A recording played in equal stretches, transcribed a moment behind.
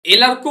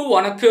எல்லாருக்கும்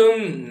வணக்கம்.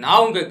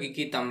 நான் உங்க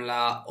கிக்கி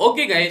தமிழா.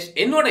 ஓகே கைஸ்,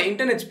 என்னோட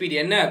இன்டர்நெட்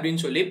ஸ்பீட் என்ன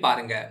அப்படின்னு சொல்லி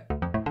பாருங்க.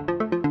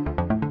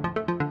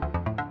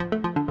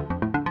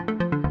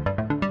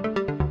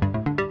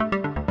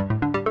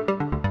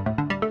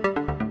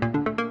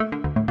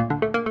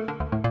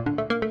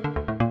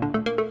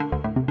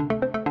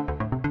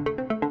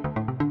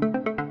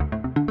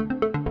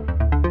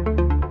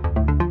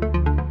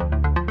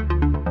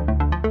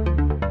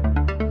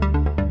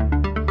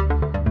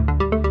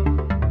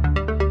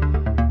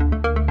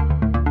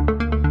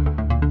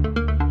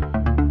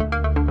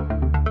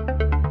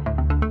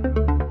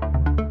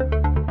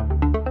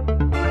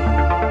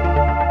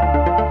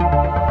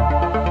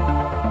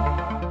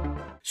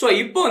 ஸோ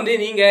இப்போ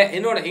நீங்க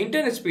என்னோட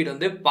இன்டர்நெட்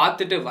ஸ்பீட்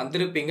பார்த்துட்டு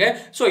வந்திருப்பீங்க.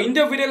 ஸோ இந்த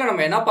வீடியோவில்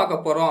நம்ம என்ன பார்க்க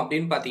போறோம்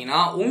அப்படின்னு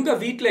பார்த்தீங்கன்னா, உங்க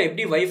வீட்டில்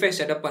எப்படி வைஃபை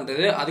செட்டப்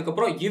பண்றது,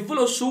 அதுக்கப்புறம்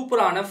இவ்வளோ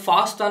சூப்பரான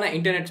ஃபாஸ்டான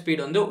இன்டர்நெட்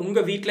ஸ்பீட்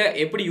உங்க வீட்டில்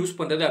எப்படி யூஸ்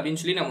பண்றது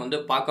அப்படின்னு சொல்லி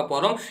நம்ம பார்க்க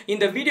போறோம்.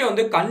 இந்த வீடியோ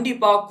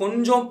கண்டிப்பா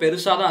கொஞ்சம்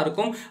பெருசாக தான்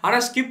இருக்கும்.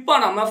 ஆனால் ஸ்கிப்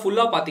பண்ணாம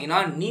ஃபுல்லா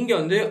பார்த்தீங்கன்னா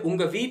நீங்க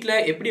உங்க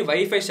வீட்டில் எப்படி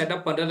வைஃபை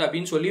செட்டப் பண்றது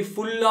அப்படின்னு சொல்லி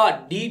ஃபுல்லா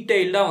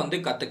டீட்டெயில்டா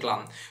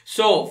கத்துக்கலாம்.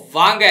 ஸோ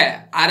வாங்க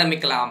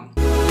ஆரம்பிக்கலாம்.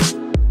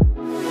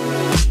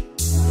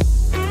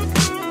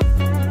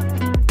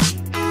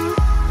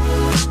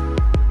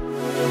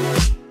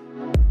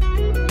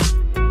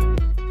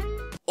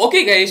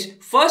 ஓகே கைஸ்,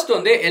 ஃபர்ஸ்ட்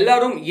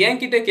எல்லாரும்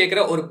என்கிட்ட கேட்குற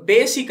ஒரு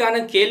பேசிக்கான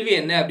கேள்வி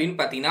என்ன அப்படின்னு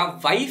பார்த்தீங்கன்னா,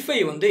 வைஃபை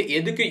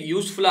எதுக்கு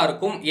யூஸ்ஃபுல்லாக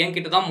இருக்கும்,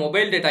 என்கிட்ட தான்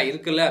மொபைல் டேட்டா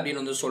இருக்குல்ல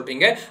அப்படின்னு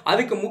சொல்கிறீங்க.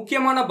 அதுக்கு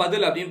முக்கியமான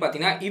பதில் அப்படின்னு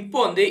பார்த்தீங்கன்னா,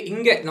 இப்போ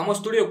இங்கே நம்ம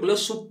ஸ்டுடியோக்குள்ளே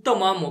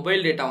சுத்தமாக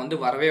மொபைல் டேட்டா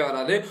வரவே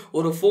வராது.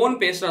 ஒரு ஃபோன்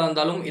பேசுகிறதா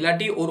இருந்தாலும்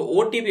இல்லாட்டி ஒரு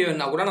ஓடிபி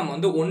வேணா கூட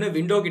நம்ம ஒன்று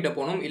விண்டோ கிட்ட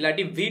போகணும்,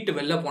 இல்லாட்டி வீட்டு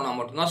வெளில போனால்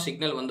மட்டும்தான்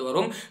சிக்னல்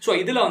வரும். ஸோ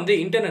இதில்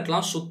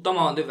இன்டர்நெட்லாம்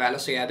சுத்தமாக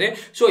வேலை செய்யாது.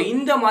 ஸோ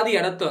இந்த மாதிரி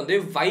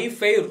இடத்த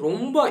வைஃபை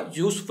ரொம்ப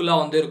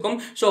யூஸ்ஃபுல்லாக இருக்கும்.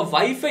 ஸோ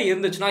வைஃபை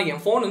இருந்துச்சுன்னா என்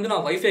ஃபோன்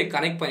நான் வைஃபை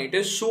கனெக்ட் பண்ணிட்டு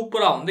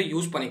சூப்பராக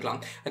யூஸ் பண்ணிக்கலாம்.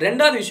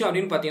 ரெண்டாவது விஷயம்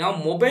அப்படின்னு பார்த்தீங்கன்னா,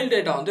 மொபைல்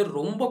டேட்டா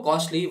ரொம்ப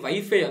காஸ்ட்லி,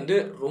 வைஃபை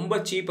ரொம்ப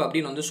சீப்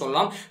அப்படின்னு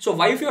சொல்லலாம். ஸோ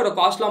வைஃபையோட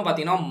காஸ்ட்லாம்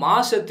பார்த்தீங்கன்னா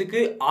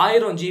மாசத்துக்கு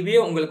 1000 GB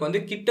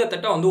உங்களுக்கு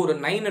கிட்டத்தட்ட ஒரு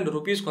 900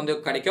 ரூபீஸ்க்கு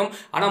கிடைக்கும்.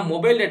 ஆனால்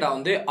மொபைல் டேட்டா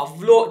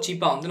அவ்வளோ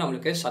சீப்பாக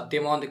நம்மளுக்கு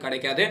சத்தியமாக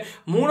கிடைக்காது.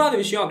 மூணாவது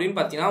விஷயம் அப்படின்னு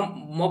பார்த்தீங்கன்னா,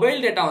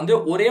 மொபைல் டேட்டா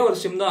ஒரே ஒரு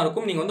சிம் தான்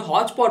இருக்கும். நீங்கள்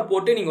ஹாட்ஸ்பாட்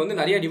போட்டு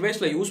நீங்கள் நிறைய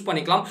டிவைஸில் யூஸ்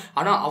பண்ணிக்கலாம்.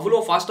 ஆனால்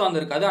அவ்வளோ ஃபாஸ்ட்டாக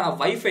இருக்காது. ஆனால்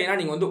வைஃபைனா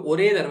நீங்கள்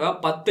ஒரே தடவை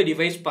 10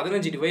 டிவைஸ்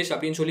 15 டிவைஸ்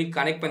அப்படின்னு சொல்லி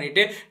கனெக்ட்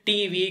பண்ணிட்டு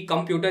டிவி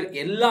கம்ப்யூட்டர்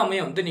எல்லாமே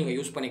நீங்க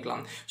யூஸ்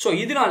பண்ணிக்கலாம். ஸோ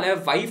இதனால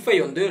வைஃபை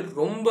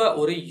ரொம்ப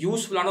ஒரு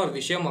யூஸ்ஃபுல்லான ஒரு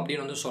விஷயம்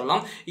அப்படின்னு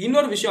சொல்லலாம்.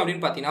 இன்னொரு விஷயம்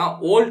அப்படின்னு பார்த்தீங்கன்னா,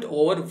 ஓல்ட்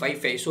ஓவர்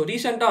வைஃபை. ஸோ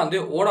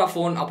ரீசெண்டாக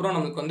வோடாஃபோன் அப்புறம்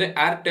நமக்கு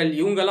ஏர்டெல்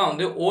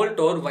இவங்கெல்லாம்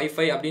ஓல்ட் ஓவர்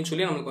வைஃபை அப்படின்னு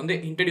சொல்லி நமக்கு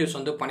இன்ட்ரடியூஸ்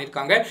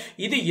பண்ணியிருக்காங்க.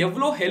 இது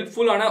எவ்வளோ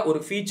ஹெல்ப்ஃபுல்லான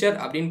ஒரு ஃபீச்சர்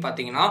அப்படின்னு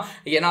பார்த்தீங்கன்னா,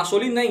 நான்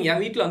சொல்லியிருந்தேன்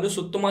என் வீட்டில்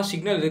சுத்தமாக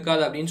சிக்னல்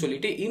இருக்காது அப்படின்னு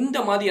சொல்லிட்டு, இந்த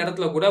மாதிரி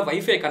இடத்துல கூட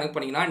வைஃபை கனெக்ட்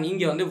பண்ணீங்கன்னா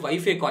நீங்க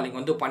வைஃபை காலிங்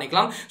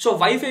பண்ணிக்கலாம். ஸோ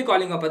வைஃபை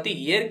காலிங்கை பற்றி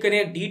ஏற்கனவே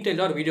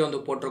டீட்டெயிலாக ஒரு வீடியோ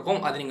போட்டிருக்கோம்.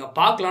 அது நீங்கள்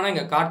பார்க்கலாம்னா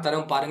எங்கள் கார்டு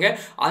தரம் பாருங்க.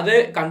 அது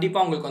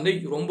கண்டிப்பாக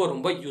உங்களுக்கு ரொம்ப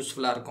ரொம்ப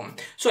யூஸ்ஃபுல்லாக இருக்கும்.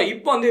 ஸோ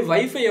இப்போ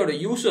வைஃபையோட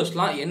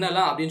யூசர்ஸ்லாம்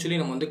என்னெல்லாம் அப்படின்னு சொல்லி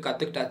நம்ம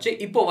கற்றுக்கிட்டாச்சு.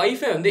 இப்போ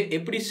வைஃபை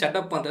எப்படி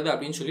செட்டப் பண்ணுறது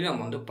அப்படின்னு சொல்லி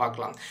நம்ம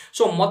பார்க்கலாம்.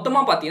 ஸோ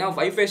மொத்தமாக பார்த்தீங்கன்னா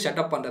வைஃபை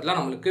செட்டப் பண்ணுறதுல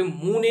நம்மளுக்கு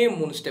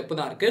மூணு ஸ்டெப்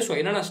தான் இருக்குது. ஸோ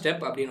என்னென்ன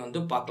ஸ்டெப்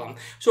அப்படின்னு பார்க்கலாம்.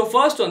 ஸோ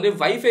ஃபர்ஸ்ட்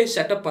வைஃபை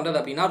செட்டப் பண்ணுறது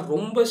அப்படின்னா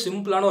ரொம்ப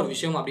சிம்பிளான ஒரு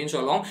விஷயம் அப்படின்னு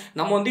சொல்லலாம்.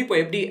 நம்ம இப்போ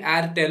எப்படி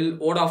ஏர்டெல்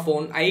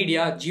வோடாஃபோன்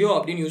ஐடியா ஜியோ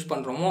அப்படின்னு யூஸ்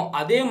பண்ணுறோமோ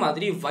அதே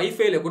மாதிரி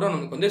வைஃபைல கூட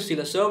நமக்கு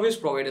சில சர்வீஸ்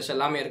ப்ரொவைடர்ஸ்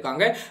எல்லாமே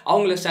இருக்காங்க.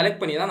 அவங்கள செலக்ட்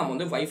பண்ணி தான்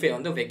நம்ம வைஃபை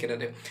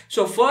வைக்கிறது.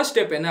 ஸோ ஃபர்ஸ்ட்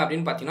ஸ்டெப் என்ன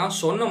அப்படின்னு பார்த்தீங்கன்னா,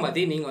 சொன்ன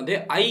மாதிரி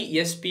நீங்கள்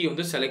ஐஎஸ்பி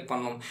செலக்ட்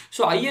பண்ணணும்.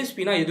 ஸோ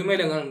ஐஎஸ்பினா எதுவுமே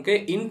இல்லைங்க,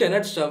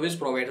 internet service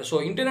provider. So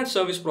internet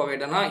service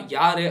ப்ரொவைடர்னா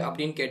யாரு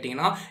அப்படின்னு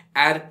கேட்டிங்கன்னா,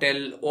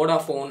 ஏர்டெல்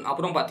வோடாஃபோன்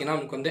அப்புறம் பார்த்தீங்கன்னா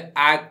நமக்கு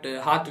ஆக்ட்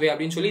ஹாத்வே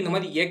அப்படின்னு சொல்லி இந்த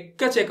மாதிரி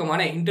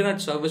எக்கச்சக்கமான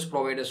இன்டர்நெட் சர்வீஸ்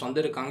ப்ரொவைடர்ஸ்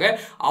இருக்காங்க.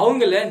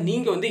 அவங்கள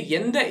நீங்கள்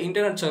எந்த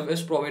இன்டர்நெட்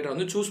சர்வீஸ்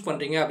ப்ரொவைடர் சூஸ்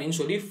பண்ணுறீங்க அப்படின்னு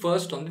சொல்லி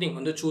ஃபர்ஸ்ட்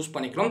நீங்கள் சூஸ்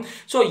பண்ணிக்கலாம்.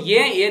 ஸோ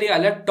ஏன்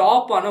ஏரியாவில்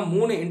டாப்பான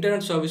 3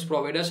 இன்டர்நெட் சர்வீஸ்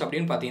ப்ரொவைடர்ஸ்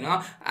அப்படின்னு பார்த்தீங்கன்னா,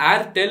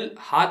 ஏர்டெல்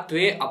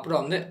ஹாத்வே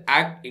அப்புறம்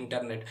ஆக்ட்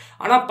இன்டர்நெட்.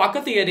 ஆனால்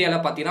பக்கத்து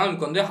ஏரியாவில் பார்த்தீங்கன்னா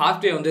நமக்கு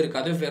ஹாத்வே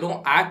இருக்காது, வெறும்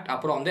ஆக்ட்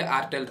அப்புறம்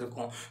ஏர்டெல்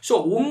இருக்கும். ஸோ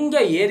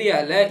உங்கள்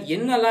ஏரியாவில்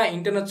என்னெல்லாம்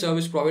இன்டர்நெட்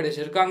சர்வீஸ் ப்ரொவைடர்ஸ்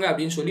இருக்காங்க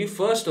அப்படின்னு சொல்லி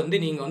ஃபர்ஸ்ட்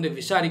நீங்கள்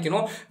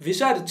விசாரிக்கணும்.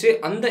 விசாரிச்சு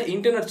அந்த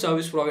இன்டர்நெட்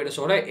சர்வீஸ்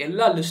ப்ரொவைடர்ஸோட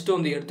எல்லா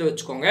லிஸ்ட்டும் எடுத்து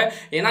வச்சுக்கோங்க.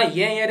 ஏன்னா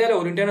என் ஏரியாவில்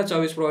ஒரு இன்டர்நெட்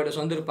சர்வீஸ் ப்ரொவைடர்ஸ்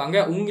இருப்பாங்க,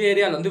 உங்கள்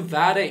ஏரியாவில்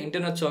வேற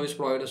இன்டர்நெட் சர்வீஸ்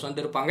ப்ரொவைடர்ஸ்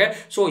இருப்பாங்க.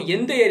 ஸோ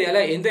எந்த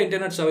ஏரியாவில் எந்த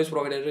இன்டர்நெட் சர்வீஸ்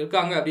ப்ரொவைடர்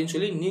இருக்காங்க அப்படின்னு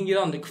சொல்லி நீங்க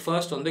தான்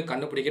ஃபர்ஸ்ட்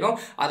கண்டுபிடிக்கணும்.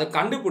 அதை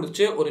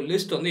கண்டுபிடிச்சு ஒரு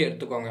லிஸ்ட்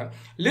எடுத்துக்கோங்க.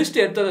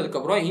 லிஸ்ட் எடுத்ததுக்கு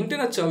அப்புறம்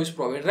இன்டர்நெட் சர்வீஸ்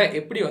ப்ரொவைடரை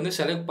எப்படி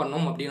செலக்ட்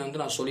பண்ணணும்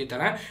அப்படின்னு நான்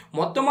சொல்லித்தரேன்.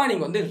 மொத்தமாக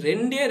நீங்க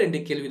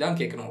ரெண்டு கேள்வி தான்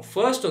கேட்கணும்.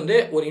 ஃபர்ஸ்ட்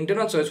ஒரு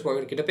இன்டர்நெட் சர்வீஸ்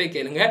ப்ரொவைடர் கிட்ட போய்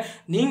கேளுங்க,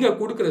 நீங்க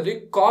கொடுக்கறது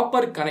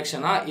காப்பர்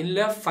கனெக்ஷனா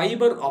இல்ல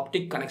ஃபைபர்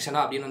ஆப்டிக் கனெக்ஷனா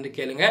அப்படின்னு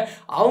கேளுங்க.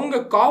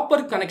 அவங்க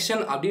காப்பர்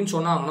கனெக்ஷன் அப்படின்னு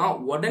சொன்னாங்கன்னா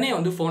உடனே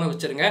போனை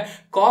வச்சிருங்க.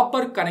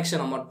 காப்பர்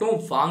கனெக்ஷனை மட்டும்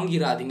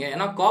வாங்கிடாதீங்க.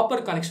 ஏன்னா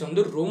காப்பர் கனெக்ஷன்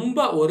ரொம்ப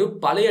ஒரு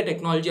பழைய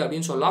டெக்னாலஜி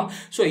அப்படின்னு சொல்லலாம்.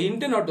 ஸோ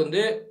இன்டர்நெட்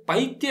வந்து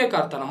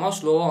பைத்தியக்காரத்தனமாக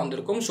ஸ்லோவாக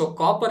வந்திருக்கும். ஸோ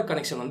காப்பர்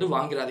கனெக்ஷன் வந்து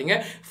வாங்கிடாதீங்க.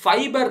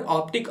 ஃபைபர்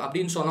ஆப்டிக்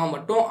அப்படின்னு சொன்னால்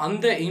மட்டும்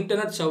அந்த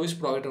இன்டர்நெட் சர்வீஸ்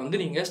ப்ரொவைடர்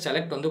வந்து நீங்கள்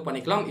செலக்ட் வந்து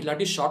பண்ணிக்கலாம்,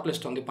 இல்லாட்டி ஷார்ட்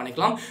லிஸ்ட் வந்து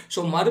பண்ணிக்கலாம்.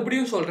 ஸோ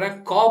மறுபடியும் சொல்கிறேன்,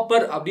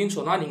 காப்பர் அப்படின்னு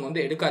சொன்னால் நீங்கள்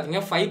வந்து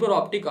எடுக்காதீங்க. ஃபைபர்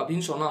ஆப்டிக்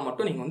அப்படின்னு சொன்னால்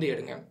மட்டும் நீங்கள் வந்து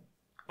எடுங்க.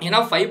 ஏன்னா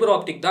ஃபைபர்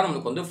ஆப்டிக் தான்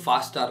நமக்கு வந்து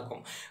ஃபாஸ்ட்டாக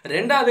இருக்கும்.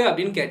 ரெண்டாவது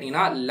அப்படின்னு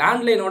கேட்டிங்கன்னா,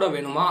 லேண்ட்லைனோட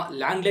வேணுமா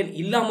லேண்ட்லைன்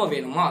இல்லாமல்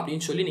வேணுமா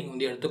அப்படின்னு சொல்லி நீங்கள்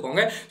வந்து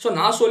எடுத்துக்கோங்க. ஸோ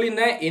நான்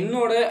சொல்லியிருந்தேன்,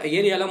 என்னோட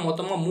ஏரியாவில்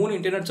மொத்தமாக 3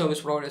 இன்டர்நெட்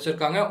சர்வீஸ் ப்ரொவைடர்ஸ்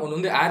இருக்காங்க. ஒன்று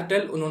வந்து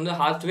ஏர்டெல், ஒன்று வந்து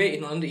ஹாத்வே,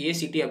 இன்னொன்று வந்து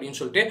ஏசிடி அப்படின்னு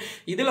சொல்லிட்டு.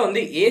 இதில்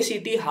வந்து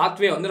ஏசிடி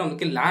ஹாத்வே வந்து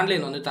நமக்கு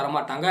லேண்ட்லைன் வந்து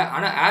தரமாட்டாங்க.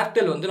 ஆனால்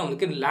ஏர்டெல் வந்து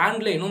நமக்கு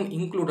லேண்ட்லைனும்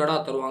இன்க்ளூடடாக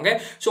தருவாங்க.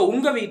 ஸோ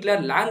உங்கள்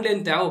வீட்டில்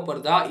லேண்ட்லைன்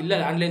தேவைப்படுதா இல்லை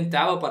லேண்ட்லைன்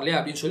தேவைப்படலையா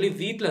அப்படின்னு சொல்லி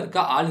வீட்டில் இருக்க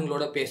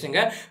ஆளுங்களோட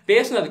பேசுங்க.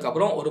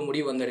 பேசினதுக்கப்புறம் ஒரு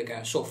முடிவு வந்து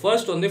எடுங்க. ஸோ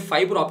ஃபர்ஸ்ட் வந்து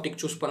ஃபைபர் ஆப்டிக்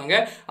சூஸ் பண்ணுங்க.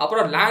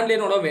 அப்புறம்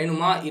லேண்ட்லைனோட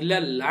வேணுமா இல்ல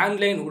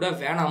லேண்ட்லைன் கூட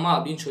வேணாமா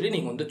அப்படின்னு சொல்லி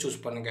நீங்க வந்து சூஸ்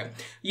பண்ணுங்க.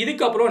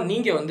 இதுக்கப்புறம்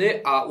நீங்க வந்து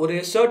ஒரு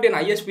சர்டன்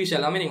ஐஎஸ்பிஸ்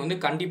எல்லாமே நீங்க வந்து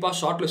கண்டிப்பா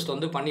ஷார்ட் லிஸ்ட்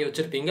வந்து பண்ணி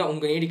வச்சிருப்பீங்க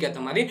உங்க நீடுக்கு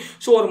ஏற்ற மாதிரி.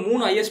 ஸோ ஒரு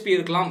 3 ஐஎஸ்பி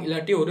இருக்கலாம்,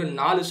 இல்லாட்டி ஒரு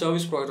 4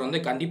 சர்வீஸ் ப்ரொவைடர்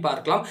வந்து கண்டிப்பா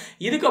இருக்கலாம்.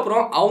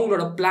 இதுக்கப்புறம்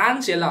அவங்களோட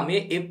பிளான்ஸ் எல்லாமே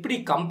எப்படி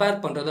கம்பேர்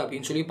பண்றது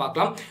அப்படின்னு சொல்லி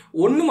பார்க்கலாம்.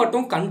 ஒன்று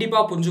மட்டும்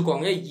கண்டிப்பா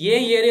புரிஞ்சுக்கோங்க,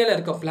 ஏன் ஏரியாவில்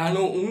இருக்க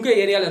பிளானும் உங்க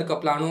ஏரியாவில் இருக்க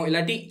பிளானும்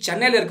இல்லாட்டி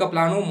சென்னையில் இருக்க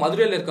பிளானும்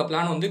மதுரையில் இருக்க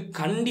பிளானும் வந்து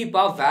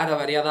கண்டிப்பா வேற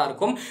வேறையா தான்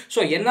இருக்கும். ஸோ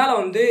என்னால்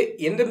வந்து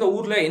எந்தெந்த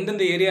ஊரில்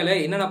எந்தெந்த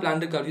ஏரியாவில் என்னென்ன பிளான்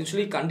இருக்குது அப்படின்னு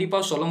சொல்லி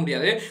கண்டிப்பாக சொல்ல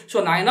முடியாது. ஸோ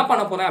நான் என்ன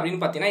பண்ண போகிறேன் அப்படின்னு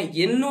பார்த்தீங்கன்னா,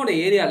 என்னோட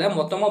ஏரியாவில்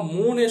மொத்தமாக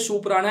 3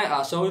 சூப்பரான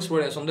சர்வீஸ்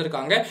ப்ரொவைடர்ஸ் வந்து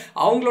இருக்காங்க.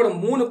 அவங்களோட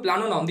 3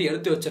 பிளானும் நான் வந்து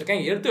எடுத்து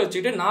வச்சிருக்கேன். எடுத்து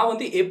வச்சுட்டு நான்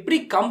வந்து எப்படி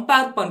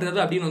கம்பேர் பண்ணுறது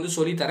அப்படின்னு வந்து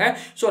சொல்லித்தரேன்.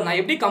 ஸோ நான்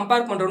எப்படி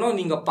கம்பேர் பண்ணுறேனோ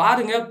நீங்கள்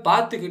பாருங்கள்,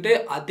 பார்த்துக்கிட்டு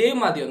அதே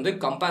மாதிரி வந்து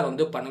கம்பேர்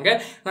வந்து பண்ணுங்கள்.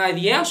 நான்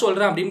இது ஏன்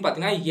சொல்கிறேன் அப்படின்னு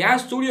பார்த்தீங்கன்னா,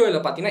 என் ஸ்டூடியோவில்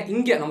பார்த்தீங்கன்னா,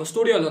 இங்கே நம்ம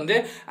ஸ்டூடியோவில் வந்து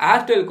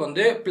ஏர்டெலுக்கு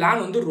வந்து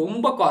பிளான் வந்து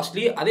ரொம்ப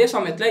காஸ்ட்லி. அதே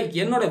சமயத்தில்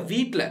என்னோட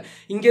வீட்டில்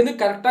இங்கேருந்து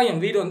கரெக்டாக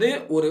என் வீடு வந்து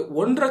ஒரு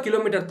 1.5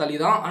 கிலோமீட்டர் தள்ளி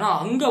தான். ஆனால்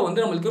அங்கே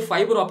வந்து நம்மளுக்கு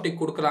ஃபைபர் ஆப்டிக்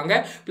கொடுக்குறாங்க.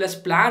 ப்ளஸ்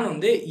பிளான்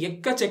வந்து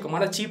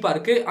எக்கச்சக்கமான சீப்பாக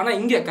இருக்குது. ஆனால்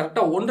இங்கே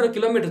கரெக்டாக 1.5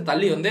 கிலோமீட்டர்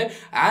தள்ளி வந்து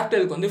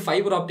ஏர்டெலுக்கு வந்து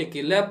ஃபைபர் ஆப்டிக்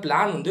இல்லை,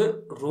 பிளான் வந்து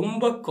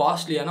ரொம்ப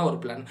காஸ்ட்லியான ஒரு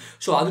பிளான்.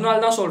 ஸோ அதனால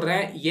தான்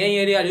சொல்கிறேன், என்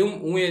ஏரியாலையும்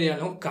உங்கள்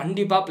ஏரியாலையும்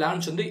கண்டிப்பாக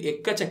பிளான்ஸ் வந்து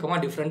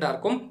எக்கச்சக்கமாக டிஃப்ரெண்ட்டாக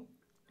இருக்கும்.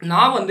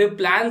 நான் வந்து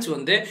பிளான்ஸ்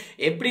வந்து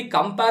எப்படி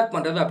கம்பேர்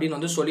பண்ணுறது அப்படின்னு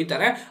வந்து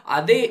சொல்லித்தரேன்.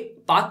 அதே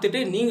பார்த்துட்டு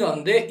நீங்கள்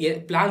வந்து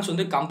பிளான்ஸ்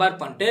வந்து கம்பேர்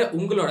பண்ணிட்டு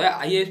உங்களோட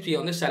ஐஎஸ்பியை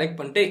வந்து செலக்ட்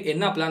பண்ணிட்டு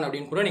என்ன பிளான்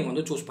அப்படின்னு கூட நீங்கள்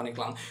வந்து சூஸ்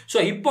பண்ணிக்கலாம்.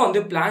 ஸோ இப்போ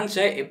வந்து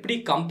பிளான்ஸை எப்படி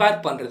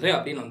கம்பேர் பண்ணுறது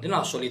அப்படின்னு வந்து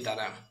நான்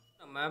சொல்லித்தரேன்.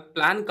 நம்ம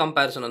பிளான்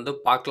கம்பேரிசன் வந்து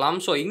பார்க்கலாம்.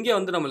 ஸோ இங்கே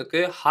வந்து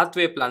நம்மளுக்கு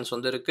ஹாத்வே பிளான்ஸ்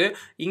வந்து இருக்குது,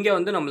 இங்கே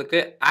வந்து நம்மளுக்கு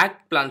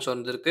ஆக்ட் பிளான்ஸ்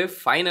வந்து இருக்குது,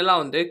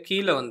 ஃபைனலாக வந்து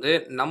கீழே வந்து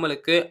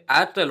நம்மளுக்கு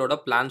ஏர்டெலோட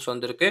பிளான்ஸ்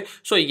வந்து இருக்குது.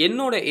 ஸோ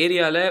என்னோட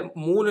ஏரியாவில்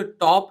 3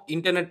 டாப்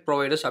இன்டர்நெட்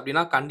ப்ரொவைடர்ஸ்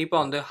அப்படின்னா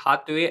கண்டிப்பாக வந்து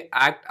ஹாத்வே,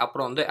 ஆக்ட்,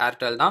 அப்புறம் வந்து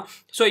ஏர்டெல் தான்.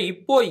 ஸோ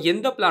இப்போது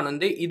எந்த பிளான்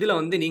வந்து இதில்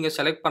வந்து நீங்கள்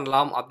செலக்ட்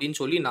பண்ணலாம் அப்படின்னு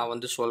சொல்லி நான்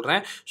வந்து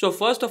சொல்கிறேன். ஸோ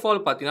ஃபர்ஸ்ட் ஆஃப்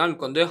ஆல் பார்த்தீங்கன்னா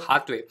நமக்கு வந்து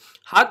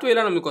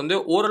ஹாத்வேல நமக்கு வந்து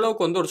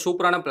ஓரளவுக்கு வந்து ஒரு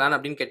சூப்பரான பிளான்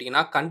அப்படின்னு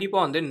கேட்டிங்கன்னா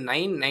கண்டிப்பாக வந்து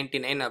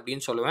 999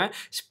 அப்படின்னு சொல்லுவேன்.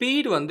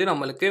 ஸ்பீட் வந்து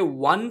நம்மளுக்கு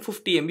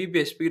 150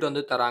 mbps ஸ்பீட்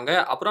வந்து தராங்க.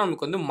 அப்புறம்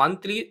நமக்கு வந்து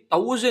மந்த்லி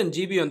 1000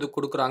 GB வந்து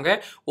கொடுக்குறாங்க.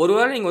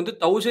 ஒருவேளை நீங்கள் வந்து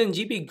 1000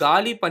 GB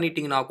காலி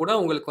பண்ணிட்டீங்கன்னா கூட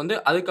உங்களுக்கு வந்து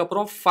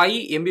அதுக்கப்புறம்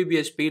 5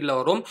 mbps ஸ்பீடில்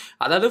வரும்.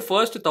 அதாவது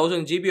ஃபர்ஸ்ட்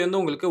 1000 GB வந்து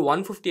உங்களுக்கு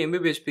 150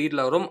 mbps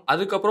ஸ்பீடில் வரும்.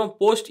 அதுக்கப்புறம்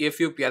போஸ்ட்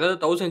FUP அதாவது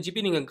 1000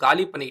 GB நீங்கள்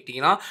காலி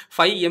பண்ணிக்கிட்டீங்கன்னா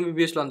 5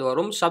 mbps வந்து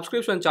வரும்.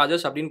 சப்ஸ்கிரிப்ஷன்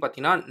சார்ஜஸ் அப்படின்னு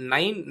பார்த்தீங்கன்னா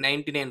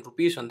 999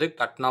 rupees வந்து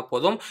கட்டினா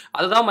போதும்.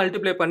 அதுதான்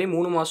மல்டிப்ளை பண்ணி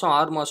 3 மாதம்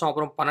 6 மாதம்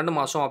அப்புறம் 12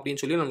 மாதம்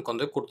அப்படின்னு சொல்லி நமக்கு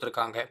வந்து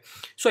கொடுத்துருக்காங்க.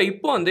 ஸோ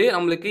இப்போ வந்து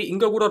நம்மளுக்கு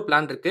இங்கே கூட ஒரு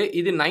பிளான் இருக்குது.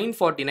 இது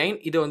 949,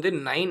 இது வந்து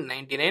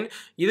 999.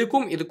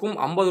 இதுக்கும்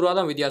 50 ரூபா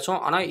தான் வித்தியாசம்.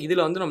 ஆனால்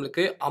இதில் வந்து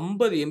நம்மளுக்கு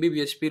 50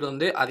 mbps ஸ்பீட்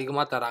வந்து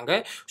அதிகமாக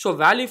தராங்க. ஸோ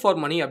வேல்யூ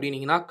ஃபார் மணி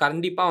அப்படின்னீங்கன்னா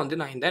கண்டிப்பாக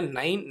வந்து நான் இந்த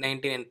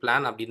 999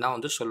 பிளான் அப்படின்னு தான்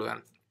வந்து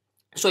சொல்லுவேன்.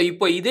 ஸோ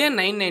இப்போ இதே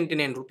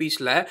 999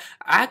 rupeesல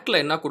ஆக்டில்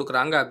என்ன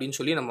கொடுக்குறாங்க அப்படின்னு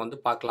சொல்லி நம்ம வந்து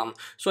பார்க்கலாம்.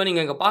 ஸோ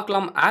நீங்கள் இங்கே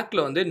பார்க்கலாம்,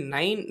 ஆக்டில் வந்து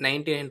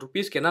 999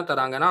 rupeesக்கு என்ன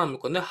தராங்கன்னா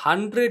நமக்கு வந்து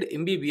 100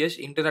 mbps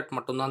இன்டர்நெட்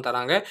மட்டும்தான்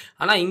தராங்க.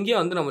 ஆனால் இங்கே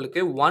வந்து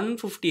நம்மளுக்கு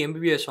 150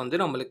 mbps வந்து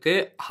நம்மளுக்கு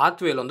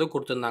ஹாத்வேல வந்து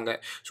கொடுத்துருந்தாங்க.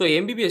 ஸோ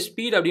mbps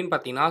ஸ்பீட் அப்படின்னு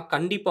பார்த்தீங்கன்னா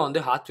கண்டிப்பாக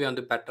வந்து ஹாத்வே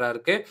வந்து பெட்டராக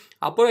இருக்குது.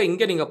 அப்புறம்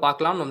இங்கே நீங்கள்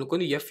பார்க்கலாம், நம்மளுக்கு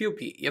வந்து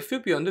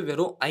FUP வந்து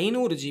வெறும்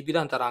 500 GB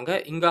தான் தராங்க.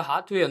 இங்கே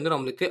ஹாத்வே வந்து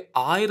நம்மளுக்கு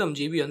 1000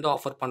 GB வந்து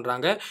ஆஃபர்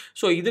பண்ணுறாங்க.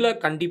 ஸோ இதில்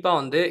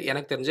கண்டிப்பாக வந்து எனக்கு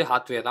தெரிஞ்சு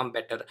ஹாத்வே தான்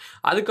பெட்டர்.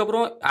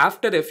 அதுக்கப்புறம்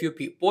ஆஃப்டர்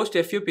போஸ்ட்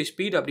FUP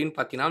ஸ்பீட் அப்படின்னு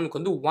பார்த்தீங்கன்னா நமக்கு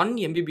வந்து 1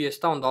 mbps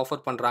தான் வந்து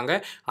ஆஃபர் பண்ணுறாங்க.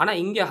 ஆனால்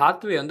இங்கே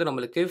ஹாத்வே வந்து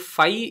நம்மளுக்கு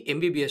 5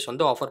 mbps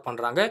வந்து ஆஃபர்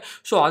பண்ணுறாங்க.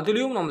 ஸோ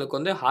அதுலேயும் நம்மளுக்கு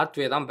வந்து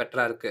ஹாத்வே தான்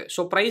பெட்டராக இருக்குது.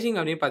 ஸோ ப்ரைசிங்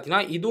அப்படின்னு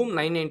பார்த்தீங்கன்னா இதுவும்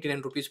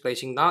 999 rupees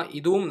ப்ரைசிங் தான்,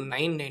 இதுவும்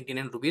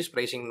 999 rupees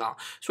ப்ரைசிங் தான்.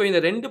 ஸோ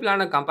இந்த 2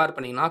 பிளானை கம்பேர்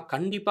பண்ணிங்கன்னா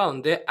கண்டிப்பாக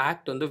வந்து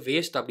ஆக்ட் வந்து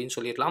வேஸ்ட் அப்படின்னு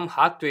சொல்லிடலாம்.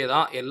 ஹாத்வே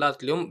தான்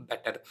எல்லாத்துலேயும்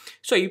பெட்டர்.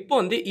 ஸோ இப்போ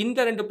வந்து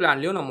இந்த 2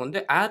 பிளான்லையும் நம்ம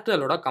வந்து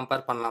ஏர்டெலோட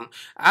கம்பேர் பண்ணலாம்.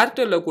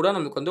 ஏர்டெல்லில் கூட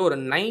நமக்கு வந்து ஒரு ஒரு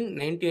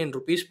 999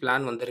 rupees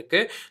பிளான்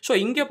வந்திருக்கு. ஸோ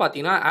இங்கே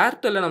பார்த்தீங்கன்னா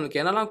ஏர்டெல்ல நமக்கு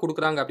என்னெல்லாம்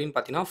கொடுக்குறாங்க அப்படின்னு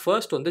பார்த்தீங்கன்னா,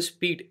 ஃபர்ஸ்ட் வந்து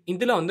ஸ்பீட்.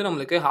 இதில் வந்து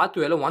நம்மளுக்கு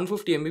ஹாத்வேல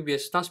 150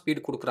 mbps தான்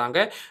ஸ்பீட் கொடுக்குறாங்க.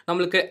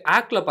 நம்மளுக்கு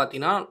ஆக்ட்ல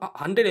பார்த்தீங்கன்னா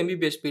 100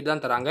 mbps ஸ்பீட்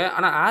தான் தராங்க.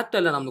 ஆனால்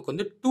ஏர்டெல்ல நம்மளுக்கு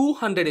வந்து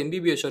 200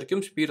 mbps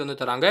வரைக்கும் ஸ்பீட் வந்து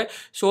தராங்க.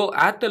 ஸோ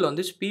ஏர்டெல்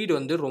வந்து ஸ்பீட்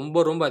வந்து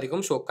ரொம்ப ரொம்ப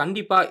அதிகம். ஸோ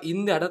கண்டிப்பாக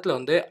இந்த இடத்துல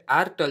வந்து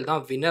ஏர்டெல்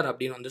தான் வின்னர்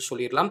அப்படின்னு வந்து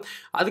சொல்லிடலாம்.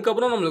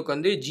 அதுக்கப்புறம் நம்மளுக்கு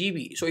வந்து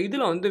ஜிபி. ஸோ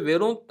இதில் வந்து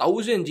வெறும்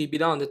 1000 GB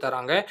தான் வந்து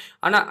தராங்க.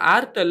 ஆனால்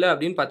ஏர்டெல்ல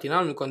அப்படின்னு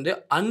பார்த்தீங்கன்னா நமக்கு வந்து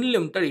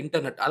அன்லிமிட்டட்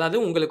இன்டர்நெட். அதாவது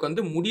உங்களுக்கு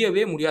வந்து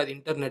முடியவே முடியாது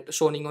இன்டர்நெட்.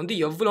 ஸோ நீங்கள் வந்து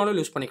எவ்வளோனாலும்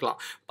யூஸ் பண்ணிக்கலாம்.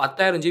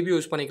 10,000 GB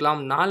யூஸ் பண்ணிக்கலாம்,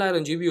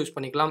 4,000 GB யூஸ்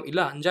பண்ணிக்கலாம்,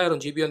 இல்லை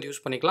 5,000 GB வந்து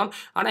யூஸ் பண்ணிக்கலாம்.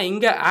 ஆனால்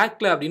இங்கே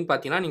ஆக்ட்ல அப்படின்னு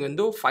பார்த்தீங்கன்னா நீங்கள்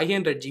வந்து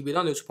 500 GB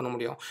தான் யூஸ் பண்ண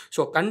முடியும்.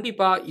 ஸோ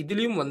கண்டிப்பாக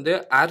இதுலேயும் வந்து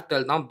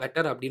ஏர்டெல் தான்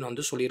பெட்டர் அப்படின்னு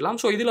வந்து சொல்லிடலாம்.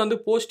 ஸோ இதில் வந்து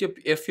போஸ்ட்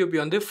FUP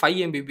வந்து 5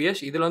 mbps,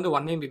 இதில் வந்து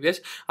 1 mbps.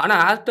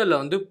 ஆனால் ஏர்டெல்ல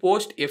வந்து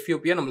போஸ்ட்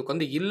FUP நம்மளுக்கு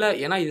வந்து இல்லை.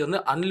 ஏன்னா இது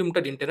வந்து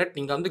அன்லிமிட்டட் இன்டர்நெட்.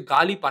 நீங்கள் வந்து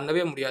காலி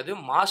பண்ணவே முடியாது.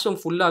 மாதம்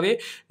ஃபுல்லாகவே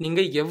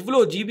நீங்கள்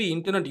எவ்வளோ ஜிபி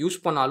இன்டர்நெட்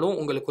யூஸ் பண்ணாலும்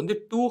உங்களுக்கு வந்து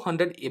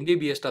 200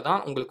 mbps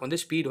தான் உங்களுக்கு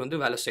வந்து ஸ்பீட்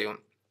வந்து வேலை செய்யும்.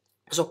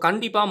 ஸோ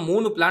கண்டிப்பாக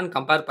 3 பிளான்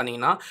கம்பேர்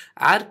பண்ணிங்கன்னா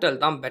ஏர்டெல்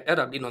தான் பெட்டர்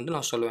அப்படின்னு வந்து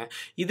நான் சொல்லுவேன்.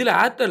 இதில்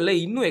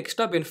ஏர்டெல்லில் இன்னும்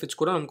எக்ஸ்ட்ரா பெனிஃபிட்ஸ்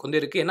கூட நமக்கு வந்து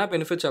இருக்குது. என்ன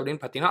பெனிஃபிட்ஸ்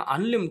அப்படின்னு பார்த்தீங்கன்னா,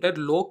 unlimited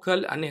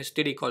local and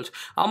STD calls.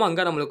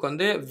 ஆமாங்க, நம்மளுக்கு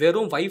வந்து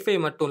வெறும் வைஃபை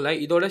மட்டும் இல்லை,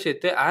 இதோட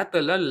சேர்த்து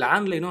ஏர்டெல்லில்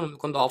லேண்ட்லைனும்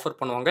நமக்கு வந்து ஆஃபர்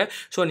பண்ணுவாங்க.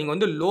 ஸோ நீங்கள்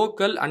வந்து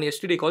லோக்கல் அண்ட்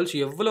எஸ்டிடி கால்ஸ்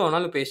எவ்வளோ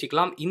வேணாலும்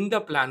பேசிக்கலாம்.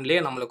 இந்த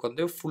பிளான்லேயே நம்மளுக்கு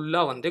வந்து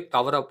ஃபுல்லாக வந்து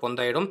கவர் அப்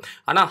வந்தாயிடும்.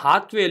 ஆனால்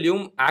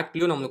ஹாத்வேலையும்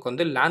ஆக்ட்லையும் நம்மளுக்கு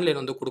வந்து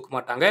லேண்ட்லைன் வந்து கொடுக்க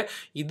மாட்டாங்க.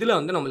 இதில்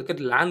வந்து நம்மளுக்கு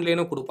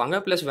லேண்ட்லைனும் கொடுப்பாங்க.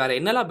 ப்ளஸ்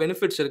வேறு என்னெல்லாம்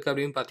பெனிஃபிட்ஸ் இருக்குது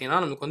அப்படின்னு பார்த்தீங்கன்னா,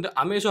 நமக்கு வந்து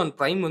அமேசான்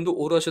பிரைம் வந்து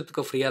 1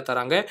 வருஷத்துக்கு ஃப்ரீயாக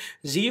தராங்க.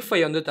 ஜி5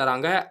 வந்து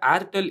தராங்க.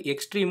 ஏர்டெல்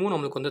எக்ஸ்ட்ரீமும்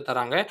நம்மளுக்கு வந்து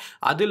தராங்க.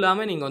 அது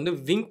இல்லாமல் நீங்கள் வந்து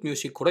விங்க்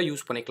மியூசிக் கூட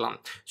யூஸ் பண்ணிக்கலாம்.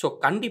 ஸோ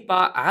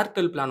கண்டிப்பாக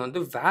ஏர்டெல் பிளான்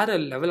வந்து வேறு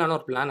லெவலான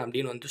ஒரு பிளான்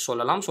அப்படின்னு வந்து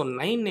சொல்லலாம். ஸோ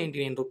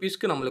 999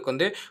 rupeesக்கு நம்மளுக்கு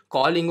வந்து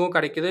காலிங்கும்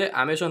கிடைக்குது,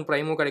 அமேசான்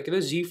பிரைமும் கிடைக்குது,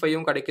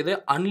 ஜி5யும் கிடைக்குது,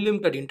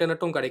 அன்லிமிட்டட்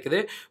இன்டர்நெட்டும்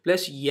கிடைக்குது,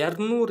 ப்ளஸ்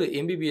 200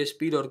 mbps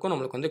ஸ்பீட் வரைக்கும்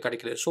நம்மளுக்கு வந்து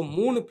கிடைக்குது. ஸோ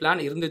 3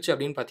 பிளான் இருந்துச்சு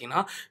அப்படின்னு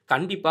பார்த்தீங்கன்னா,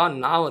 கண்டிப்பாக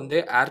நான் வந்து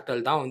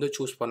ஏர்டெல் தான் வந்து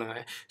சூஸ்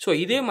பண்ணுவேன். ஸோ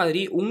இதே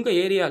மாதிரி உங்கள்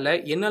ஏரியாவில்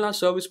என்னெல்லாம்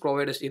சர்வீஸ்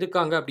ப்ரொவைடர்ஸ்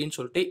இருக்காங்க அப்படின்னு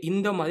சொல்லிட்டு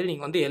இந்த மாதிரி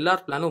நீங்கள் வந்து எல்லா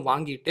பிளானும்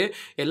வாங்கிட்டு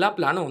எல்லா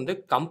பிளானும் வந்து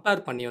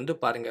கம்பேர் பண்ணி வந்து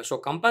பாருங்கள். ஸோ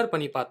கம்பேர்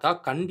பண்ணி பார்த்தா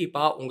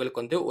கண்டிப்பாக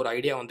உங்களுக்கு வந்து ஒரு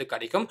ஐடியா வந்து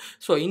கிடைக்கும்.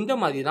 ஸோ இந்த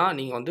மாதிரி தான்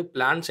நீங்கள் வந்து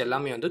பிளான்ஸ்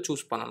எல்லாமே வந்து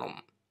சூஸ் பண்ணணும்.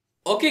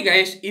 ஓகே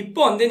கைஸ்,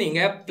 இப்போ வந்து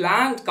நீங்கள்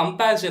பிளான்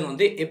கம்பேரிசன்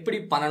வந்து எப்படி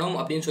பண்ணணும்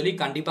அப்படின்னு சொல்லி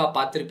கண்டிப்பாக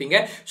பார்த்துருப்பீங்க.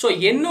 ஸோ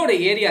என்னோட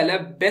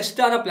ஏரியாவில்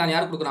பெஸ்ட்டான பிளான்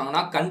யார்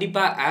கொடுக்குறாங்கன்னா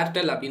கண்டிப்பாக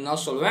ஏர்டெல் அப்படின்னு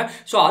தான் சொல்லுவேன்.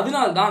 ஸோ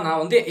அதனால தான்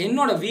நான் வந்து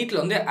என்னோட வீட்டில்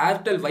வந்து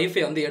ஏர்டெல்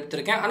வைஃபை வந்து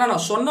எடுத்திருக்கேன். ஆனால்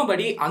நான்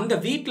சொன்னபடி அந்த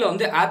வீட்டில்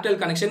வந்து ஏர்டெல்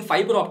கனெக்ஷன்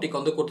ஃபைபர் ஆப்டிக்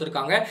வந்து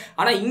கொடுத்துருக்காங்க.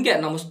 ஆனால் இங்கே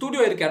நம்ம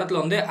ஸ்டூடியோ இருக்க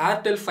இடத்துல வந்து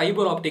ஏர்டெல்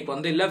ஃபைபர் ஆப்டிக்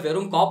வந்து இல்லை,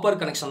 வெறும் காப்பர்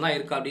கனெக்ஷன் தான்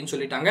இருக்குது அப்படின்னு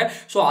சொல்லிட்டாங்க.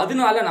 ஸோ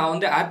அதனால நான்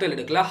வந்து ஏர்டெல்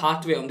எடுக்கல,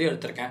 ஹாத்வே வந்து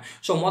எடுத்திருக்கேன்.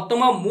 ஸோ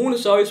மொத்தமாக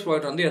 3 சர்வீஸ்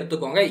ப்ரொவைடர் வந்து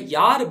எடுத்துக்கோங்க.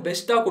 யார்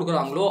பெஸ்ட்டாக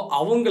கொடுக்குறாங்களோ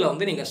அவங்கள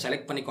வந்து நீங்கள்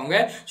செலக்ட் பண்ணிக்கோங்க.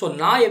 ஸோ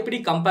நான் எப்படி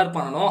கம்பேர்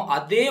பண்ணணும்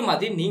அதே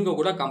மாதிரி நீங்கள்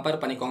கூட கம்பேர்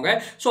பண்ணிக்கோங்க.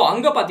 ஸோ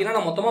அங்கே பார்த்தீங்கன்னா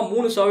நான் மொத்தமாக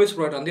 3 சர்வீஸ்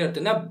ப்ரொவைடர் வந்து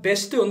எடுத்திருந்தேன்.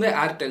 பெஸ்ட் வந்து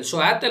ஏர்டெல். ஸோ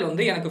ஏர்டெல்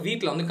வந்து எனக்கு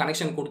வீட்டில் வந்து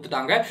கனெக்ஷன்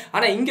கொடுத்துட்டாங்க.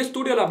 ஆனால் இங்கே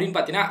ஸ்டூடியோவில் அப்படின்னு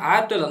பார்த்தீங்கன்னா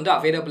ஏர்டெல் வந்து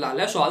அவைலபிளாக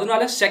இல்லை. ஸோ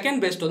அதனால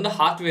செகண்ட் பெஸ்ட் வந்து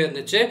ஹாத்வே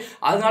இருந்துச்சு.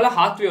 அதனால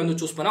ஹாத்வே வந்து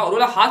சூஸ் பண்ணேன்.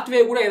 ஒருவேளை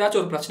ஹாத்வே கூட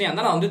ஏதாச்சும் ஒரு பிரச்சனையாக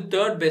இருந்தால் நான் வந்து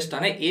தேர்ட்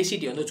பெஸ்ட்டான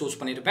ஏசிடி வந்து சூஸ்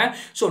பண்ணியிருப்பேன்.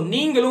 ஸோ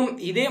நீங்களும்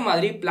இதே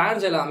மாதிரி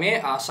பிளான்ஸ் எல்லாமே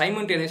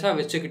சைமல்டேனியஸாக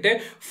வச்சுக்கிட்டு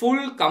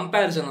ஃபுல்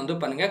கம்பேரிசன் வந்து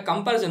பண்ணுங்கள்.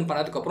 கம்பேரிசன்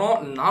பண்ணதுக்கப்புறம்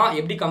நான்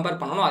எப்படி கம்பேர்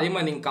பண்ணணும் அதே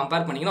மாதிரி நீங்கள்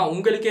கம்பேர் பண்ணீங்கன்னா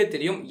உங்களுக்கே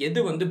தெரியும் எது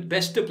வந்து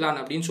பெஸ்ட் பிளான்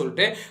அப்படின்னு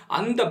சொல்லிட்டு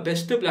அந்த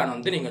பெஸ்ட் பிளான்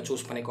வந்து நீங்கள்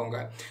சூஸ் பண்ணிக்கோங்க.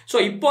 ஸோ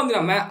இப்போ வந்து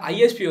நம்ம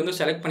ஐஎஸ்பி வந்து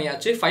செலக்ட்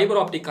பண்ணியாச்சு, ஃபைபர்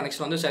ஆப்டிக்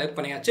கனெக்ஷன் வந்து செலக்ட்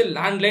பண்ணியாச்சு,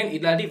 லேண்ட்லைன்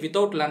இல்லாட்டி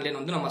வித்தவுட் லேண்ட்லைன்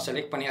வந்து நம்ம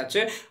செலக்ட்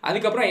பண்ணியாச்சு.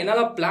 அதுக்கப்புறம்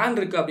என்னெல்லாம் பிளான்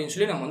இருக்குது அப்படின்னு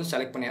சொல்லி நம்ம வந்து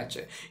செலக்ட்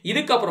பண்ணியாச்சு.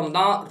 இதுக்கப்புறம்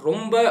தான்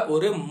ரொம்ப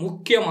ஒரு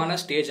முக்கியமான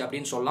ஸ்டேஜ்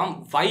அப்படின்னு சொல்லலாம்,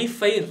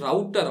 வைஃபை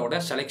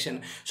ரவுட்டரோட செலெக்ஷன்.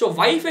 ஸோ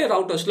வைஃபை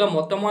ரவுட்டர்ஸில்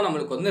மொத்தமாக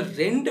நம்மளுக்கு வந்து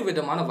 2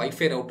 விதமான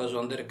வைஃபை ரவுட்டர்ஸ்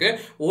வந்து இருக்குது.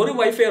 ஒரு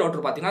வைஃபை ரவுட்டர்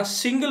பார்த்தீங்கன்னா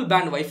சிங்கிள்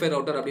பேண்ட் வைஃபை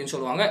ரவுட்டர் அப்படின்னு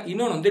சொல்லுவாங்க.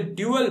 இன்னொன்று வந்து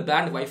டியூவல்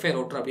பேண்ட் வைஃபை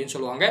ரவுட்டர் அப்படின்னு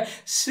சொல்லுவாங்க.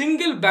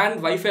 சிங்கிள் பேண்ட்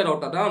வைஃபை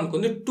ரவுட்டர் தான் நமக்கு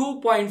வந்து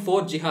 2.4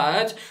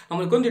 GHz.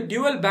 நம்மளுக்கு வந்து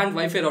டியூவல் பேண்ட்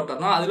வைஃபை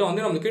ரவுட்டர்னா அதில்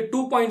வந்து நம்மளுக்கு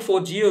 2.4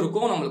 G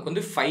இருக்கும், நம்மளுக்கு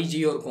வந்து 5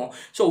 G இருக்கும்.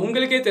 ஸோ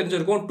உங்களுக்கே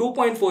தெரிஞ்சிருக்கும்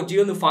 2.4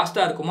 G வந்து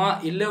ஃபாஸ்ட்டாக இருக்குமா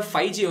இல்லை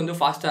 5 G வந்து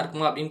ஃபாஸ்ட்டாக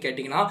இருக்குமா அப்படின்னு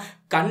கேட்டிங்கன்னா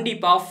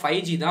கண்டிப்பாக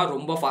 5G தான்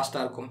ரொம்ப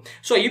ஃபாஸ்ட்டாக இருக்கும்.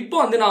 ஸோ இப்போ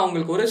வந்து நான்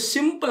உங்களுக்கு ஒரு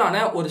சிம்பிளான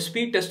ஒரு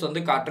ஸ்பீட் டெஸ்ட்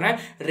வந்து காட்டுறேன்.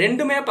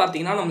 ரெண்டுமே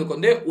பார்த்தீங்கன்னா நம்மளுக்கு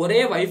வந்து ஒரே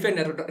வைஃபை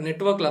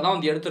நெட்வொர்க்கில் தான்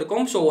வந்து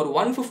எடுத்திருக்கோம். ஸோ ஒரு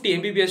 150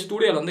 mbps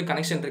ஸ்டூடியோவில் வந்து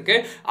கனெக்ஷன்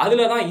இருக்குது.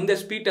 அதில் தான் இந்த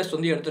ஸ்பீட் டெஸ்ட்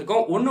வந்து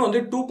எடுத்திருக்கோம். ஒன்று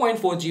வந்து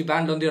 2.4 G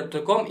பேண்ட் வந்து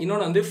எடுத்திருக்கோம்,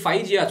 இன்னொன்று வந்து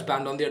 5 GHz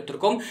பேண்ட் வந்து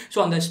எடுத்திருக்கோம். ஸோ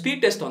அந்த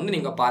ஸ்பீட் டெஸ்ட் வந்து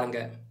நீங்கள்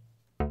பாருங்கள்.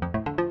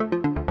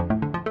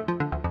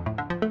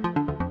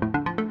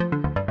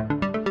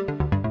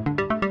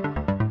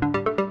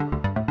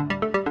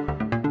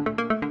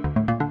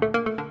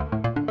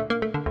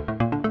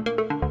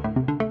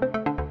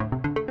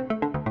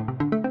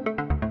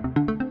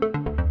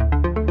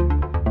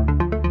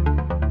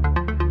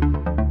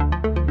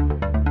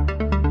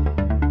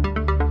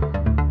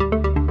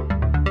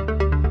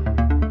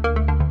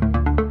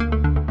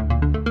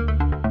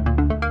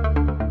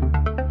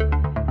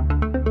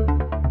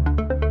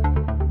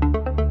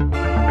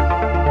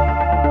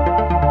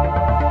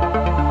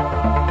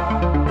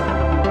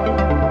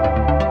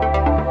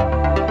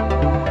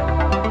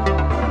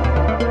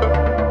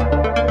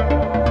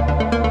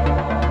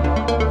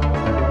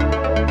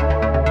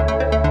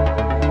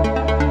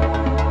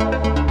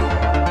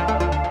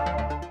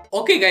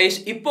 கைஸ்,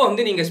 இப்போ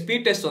வந்து நீங்க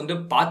ஸ்பீட் டெஸ்ட் வந்து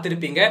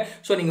பார்த்திருப்பீங்க.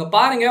 ஸோ நீங்க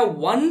பாருங்க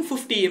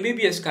 150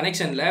 Mbps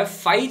கனெக்ஷன்ல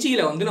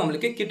 5Gல வந்து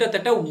நம்மளுக்கு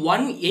கிட்டத்தட்ட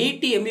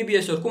 180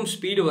 Mbps வரைக்கும்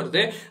ஸ்பீடு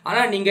வருது.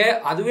 ஆனா நீங்க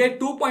அதுவே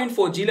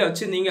 2.4Gல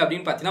வச்சிருந்தீங்க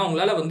அப்படின்னு பார்த்தீங்கன்னா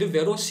உங்களால வந்து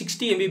வெறும்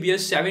 60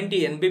 Mbps 70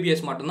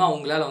 Mbps மட்டும்தான்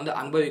உங்களால வந்து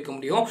அனுபவிக்க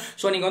முடியும்.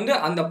 ஸோ நீங்க வந்து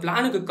அந்த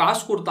பிளானுக்கு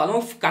காசு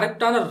கொடுத்தாலும்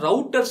கரெக்டான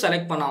ரவுட்டர்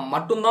செலக்ட் பண்ணா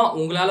மட்டும்தான்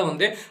உங்களால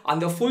வந்து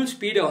அந்த ஃபுல்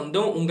ஸ்பீடை வந்து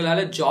உங்களால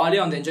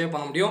ஜாலியாக வந்து என்ஜாய்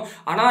பண்ண முடியும்.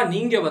 ஆனா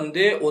நீங்க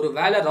வந்து ஒரு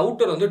வேலை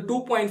ரவுட்டர் வந்து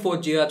 2.4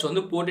 GHz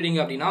வந்து போட்டுட்டீங்க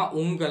அப்படின்னா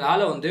உங்களால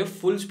வந்து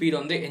ஃபுல் ஸ்பீட்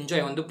வந்து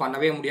என்ஜாய் வந்து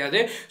பண்ணவே முடியாது.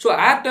 ஸோ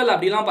ஏர்டெல்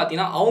அப்படிலாம்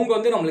பார்த்தீங்கன்னா அவங்க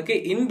வந்து நம்மளுக்கு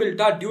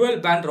இன்பில்ட்டா டியூவல்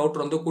பேண்ட்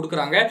ரவுட்டர் வந்து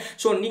கொடுக்குறாங்க.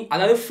 ஸோ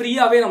அதாவது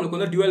ஃப்ரீயாவே நம்மளுக்கு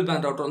வந்து டியூவல்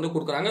பேண்ட் ரவுட்டர் வந்து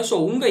கொடுக்குறாங்க. ஸோ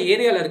உங்க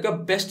ஏரியாவில் இருக்க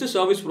பெஸ்ட்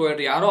சர்வீஸ்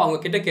ப்ரொவைடர் யாரோ அவங்க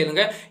கிட்ட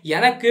கேளுங்க,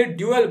 எனக்கு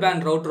டியூவல்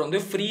பேண்ட் ரவுட்டர்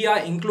வந்து ஃப்ரீயா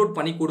இன்க்ளூட்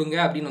பண்ணி கொடுங்க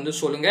அப்படின்னு வந்து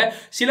சொல்லுங்க.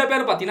 சில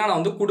பேர் பார்த்தீங்கன்னா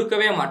நான் வந்து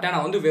கொடுக்கவே மாட்டேன்,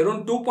 நான் வந்து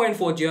வெறும்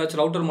 2.4 GHz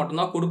ரவுட்டர்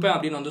மட்டும் தான் கொடுப்பேன்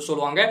அப்படின்னு வந்து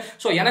சொல்லுவாங்க.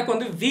 ஸோ எனக்கு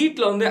வந்து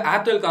வீட்டில் வந்து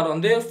ஏர்டெல் கார்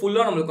வந்து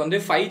ஃபுல்லாக நம்மளுக்கு வந்து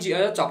 5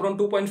 GHz அப்புறம்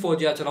 2.4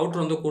 GHz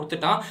ரவுட்டர் வந்து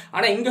கொடுத்துட்டான்.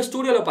 ஆனால் இங்கே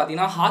ஸ்டூடியோவில்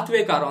பார்த்தீங்கன்னா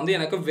ஹாத்வே கார் வந்து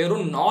எனக்கு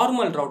வெறும்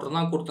நார்மல் ரவுட்டர்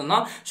தான்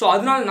கொடுத்துருந்தான். ஸோ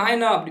அதனால நான்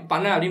என்ன அப்படி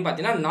பண்ணேன் அப்படின்னு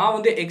பார்த்தீங்கன்னா நான்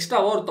வந்து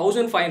எக்ஸ்ட்ராவாக ஒரு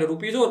 1500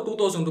 rupees ஒரு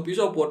 2000 rupees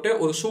போட்டு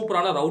ஒரு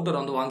சூப்பரான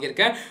ரவுட்டர் வந்து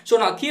வாங்கியிருக்கேன். ஸோ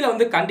நான் கீழே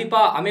வந்து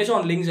கண்டிப்பாக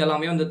அமேசான் லிங்க்ஸ்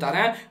எல்லாமே வந்து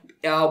தரேன்.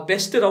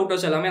 பெஸ்ட்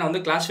ரவுட்டர்ஸ் எல்லாமே நான்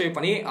வந்து கிளாஸிஃபை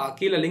பண்ணி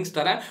கீழே லிங்க்ஸ்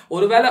தரேன்.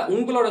 ஒருவேளை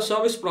உங்களோட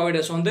சர்வீஸ்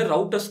ப்ரொவைடர்ஸ் வந்து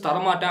ரவுட்டர்ஸ்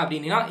தரமாட்டேன்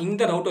அப்படின்னா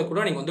இந்த ரவுட்டர்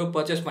கூட நீங்கள் வந்து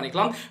பர்ச்சேஸ்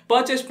பண்ணிக்கலாம்.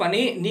 பர்ச்சேஸ்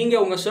பண்ணி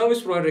நீங்கள் உங்கள்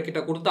சர்வீஸ் ப்ரொவைடர்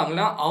கிட்ட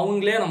கொடுத்தாங்கன்னா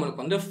அவங்களே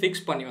நம்மளுக்கு வந்து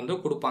ஃபிக்ஸ் பண்ணி வந்து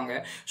கொடுப்பாங்க.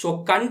 ஸோ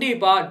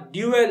கண்டிப்பாக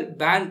டியூவல்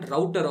பேண்ட்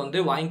ரவுட்டர்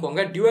வந்து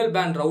வாங்கிக்கோங்க. டியூவல்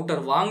பேண்ட்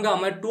ரவுட்டர்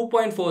வாங்காமல்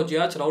 2.4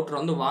 GHz ரவுட்டர்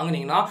வந்து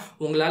வாங்கினீங்கன்னா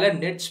உங்களால்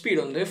நெட்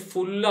ஸ்பீட் வந்து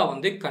ஃபுல்லாக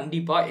வந்து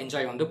கண்டிப்பாக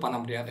என்ஜாய் வந்து பண்ண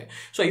முடியாது.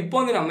 ஸோ இப்போ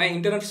வந்து நம்ம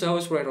இன்டர்நெட்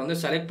சர்வீஸ் ப்ரொவைடர் வந்து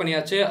செலக்ட்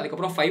பண்ணியாச்சு.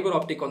 அதுக்கப்புறம் ஃபைபர்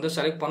ஆப்டிக் வந்து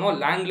செலக்ட் பண்ணோம்.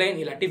 லேண்ட்லைன்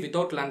இல்லாட்டி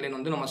வித்வுட் லேண்ட்லைன்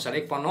வந்து நம்ம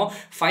செலக்ட் பண்ணோம்.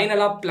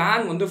 ஃபைனலா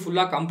பிளான் வந்து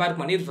ஃபுல்லா கம்பேர்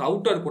பண்ணி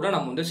ரவுட்டர் கூட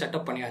நம்ம வந்து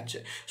செட்டப் பண்ணியாச்சு.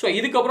 ஸோ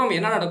இதுக்கப்புறம்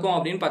என்ன நடக்கும்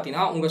அப்படின்னு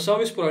பார்த்தீங்கன்னா உங்க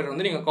சர்வீஸ் ப்ரொவைடர்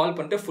வந்து நீங்க கால்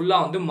பண்ணிட்டு ஃபுல்லா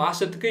வந்து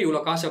மாசத்துக்கு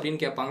இவ்வளோ காசு அப்படின்னு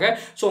கேட்பாங்க.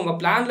 ஸோ உங்க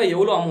பிளான்ல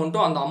எவ்வளோ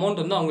அமௌண்ட்டோ அந்த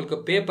அமௌண்ட் வந்து அவங்களுக்கு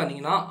பே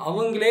பண்ணீங்கன்னா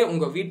அவங்களே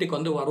உங்க வீட்டுக்கு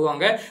வந்து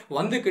வருவாங்க.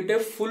 வந்துக்கிட்டு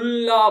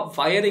ஃபுல்லா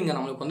வயரிங்கை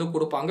நம்மளுக்கு வந்து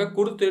கொடுப்பாங்க.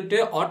 கொடுத்துட்டு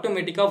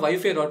ஆட்டோமேட்டிக்கா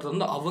வைஃபை ரவுட்டர்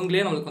வந்து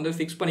அவங்களே நம்மளுக்கு வந்து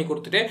ஃபிக்ஸ் பண்ணி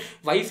கொடுத்துட்டு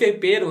வைஃபை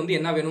பேர் வந்து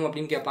என்ன வேணும்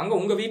அப்படின்னு கேட்பாங்க.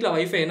 உங்க வீட்டில்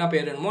வைஃபை என்ன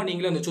பேர் வேணுமோ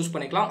நீங்களே வந்து சூஸ்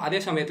பண்ணிக்கலாம்.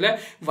 அதே சமயத்தில்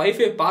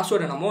வைஃபை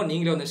பாஸ்வேர்டு என்னமோ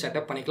நீங்களே வந்து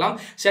செட்டப் பண்ணிக்கலாம்.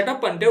 செட்டப்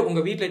பண்ணிட்டு உங்க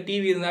வீட்டில்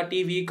டிவி இருந்தால்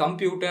டிவி,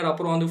 கம்ப்யூட்டர்,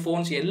 அப்புறம் வந்து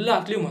ஃபோன்ஸ்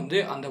எல்லாத்துலேயும் வந்து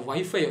அந்த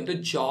வைஃபை வந்து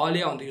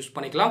ஜாலியாக வந்து யூஸ்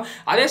பண்ணிக்கலாம்.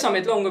 அதே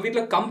சமயத்தில் உங்க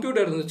வீட்டில்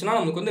கம்ப்யூட்டர் இருந்துச்சுன்னா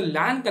நமக்கு வந்து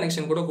லேண்ட்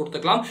கனெக்ஷன் கூட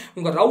கொடுத்துக்கலாம்.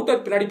 உங்க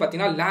ரவுட்டர் பின்னாடி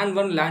பார்த்தீங்கன்னா லேண்ட்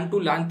 1, லேண்ட்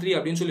 2, லேண்ட் 3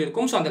 அப்படின்னு சொல்லி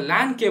இருக்கும். ஸோ அந்த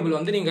லேண்ட் கேபிள்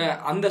வந்து நீங்க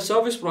அந்த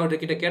சர்வீஸ்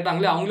ப்ரொவைடர் கிட்ட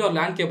கேட்டாங்களே அவங்களே ஒரு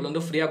லேண்ட் கேபிள்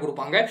வந்து ஃப்ரீயாக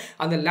கொடுப்பாங்க.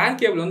 அந்த லேண்ட்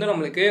கேபிள் வந்து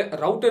நம்மளுக்கு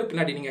ரவுட்டர்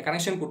பின்னாடி நீங்க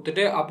கனெக்ஷன்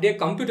கொடுத்துட்டு அப்படியே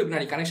கம்ப்யூட்டர்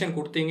பின்னாடி கனெக்ஷன்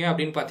கொடுத்தீங்க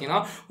அப்படின்னு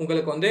பார்த்தீங்கன்னா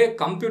உங்களுக்கு வந்து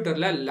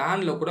கம்ப்யூட்டர்ல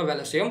லேண்ட்ல கூட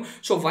வேலை செய்யும்.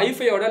 ஸோ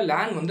வைஃபையோட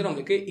லேண்ட் வந்து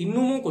நம்மளுக்கு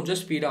இன்னமும் கொஞ்சம்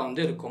ஸ்பீடாக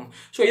வந்து இருக்கும்.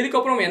 ஸோ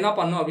இதுக்கப்புறம் என்ன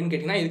பண்ணணும் அப்படின்னு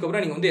கேட்டிங்கன்னா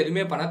இதுக்கப்புறம் நீங்கள் வந்து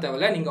எதுவுமே பண்ண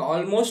தேவையில்ல. நீங்கள்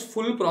ஆல்மோஸ்ட்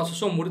ஃபுல்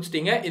ப்ராசஸும்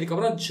முடிச்சிட்டீங்க.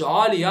 இதுக்கப்புறம்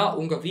ஜாலியாக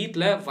உங்கள்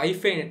வீட்டில்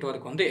வைஃபை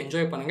நெட்வொர்க் வந்து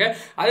என்ஜாய் பண்ணுங்க.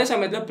 அதே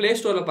சமயத்தில் பிளே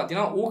ஸ்டோரில்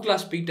பார்த்தீங்கன்னா ஊக்லா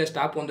ஸ்பீட் டெஸ்ட்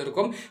ஆப் வந்து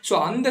இருக்கும். ஸோ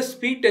அந்த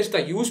ஸ்பீட்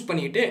டெஸ்ட்டை யூஸ்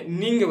பண்ணிட்டு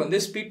நீங்கள் வந்து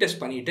ஸ்பீட்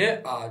டெஸ்ட் பண்ணிட்டு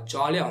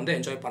ஜாலியாக வந்து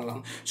என்ஜாய்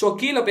பண்ணலாம். ஸோ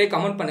கீழே போய்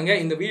கமெண்ட் பண்ணுங்க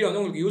இந்த வீடியோ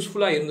வந்து உங்களுக்கு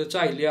யூஸ்ஃபுல்லாக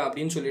இருந்துச்சா இல்லையா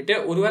அப்படின்னு சொல்லிட்டு.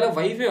 ஒருவேளை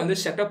வைஃபை வந்து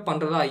செட்டப்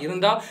பண்ணுறதா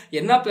இருந்தால்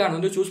என்ன பிளான்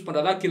வந்து சூஸ்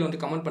பண்ணுறதா கீழே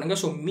வந்து கமெண்ட் பண்ணுங்க.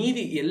 ஸோ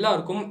மீதி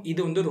எல்லாருக்கும்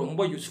இது வந்து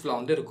ரொம்ப யூஸ்ஃபுல்லாக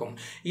வந்து இருக்கும்.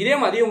 இதே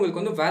மாதிரி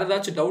உங்களுக்கு வந்து வேறு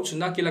ஏதாச்சும் டவுட்ஸ்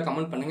இருந்தால் கீழே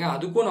கமெண்ட் பண்ணுங்க.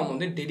 அதுக்கும் நம்ம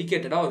வந்து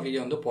டெடிகேட்டடாக ஒரு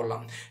வீடியோ வந்து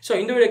போடலாம். ஸோ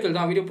இந்த வீடியோக்கள்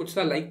தான் வீடியோ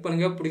பிடிச்சா லைக்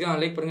பண்ணுங்க,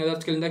 பிடிக்கலாம் லைக் பண்ணுங்க,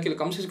 ஏதாச்சும் இருந்தால் கீழே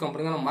கமெண்ட்ஸ்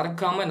பண்ணுங்க.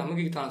 மறக்காம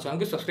நமக்கு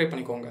சேனலுக்கு சப்ஸ்கிரைப்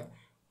பண்ணிக்கோங்க.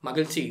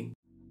 மகிழ்ச்சி.